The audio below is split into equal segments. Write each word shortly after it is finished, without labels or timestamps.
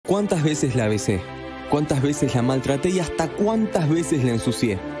¿Cuántas veces la besé? ¿Cuántas veces la maltraté y hasta cuántas veces la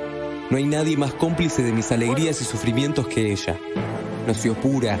ensucié? No hay nadie más cómplice de mis alegrías y sufrimientos que ella. Nació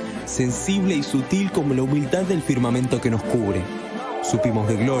pura, sensible y sutil como la humildad del firmamento que nos cubre. Supimos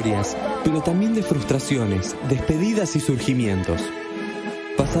de glorias, pero también de frustraciones, despedidas y surgimientos.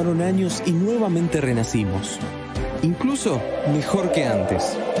 Pasaron años y nuevamente renacimos. Incluso mejor que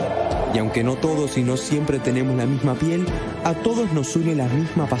antes. Y aunque no todos y no siempre tenemos la misma piel, a todos nos une la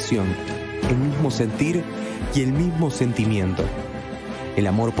misma pasión, el mismo sentir y el mismo sentimiento. El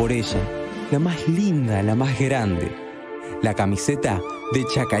amor por ella, la más linda, la más grande. La camiseta de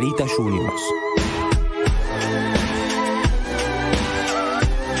Chacarita Juniors.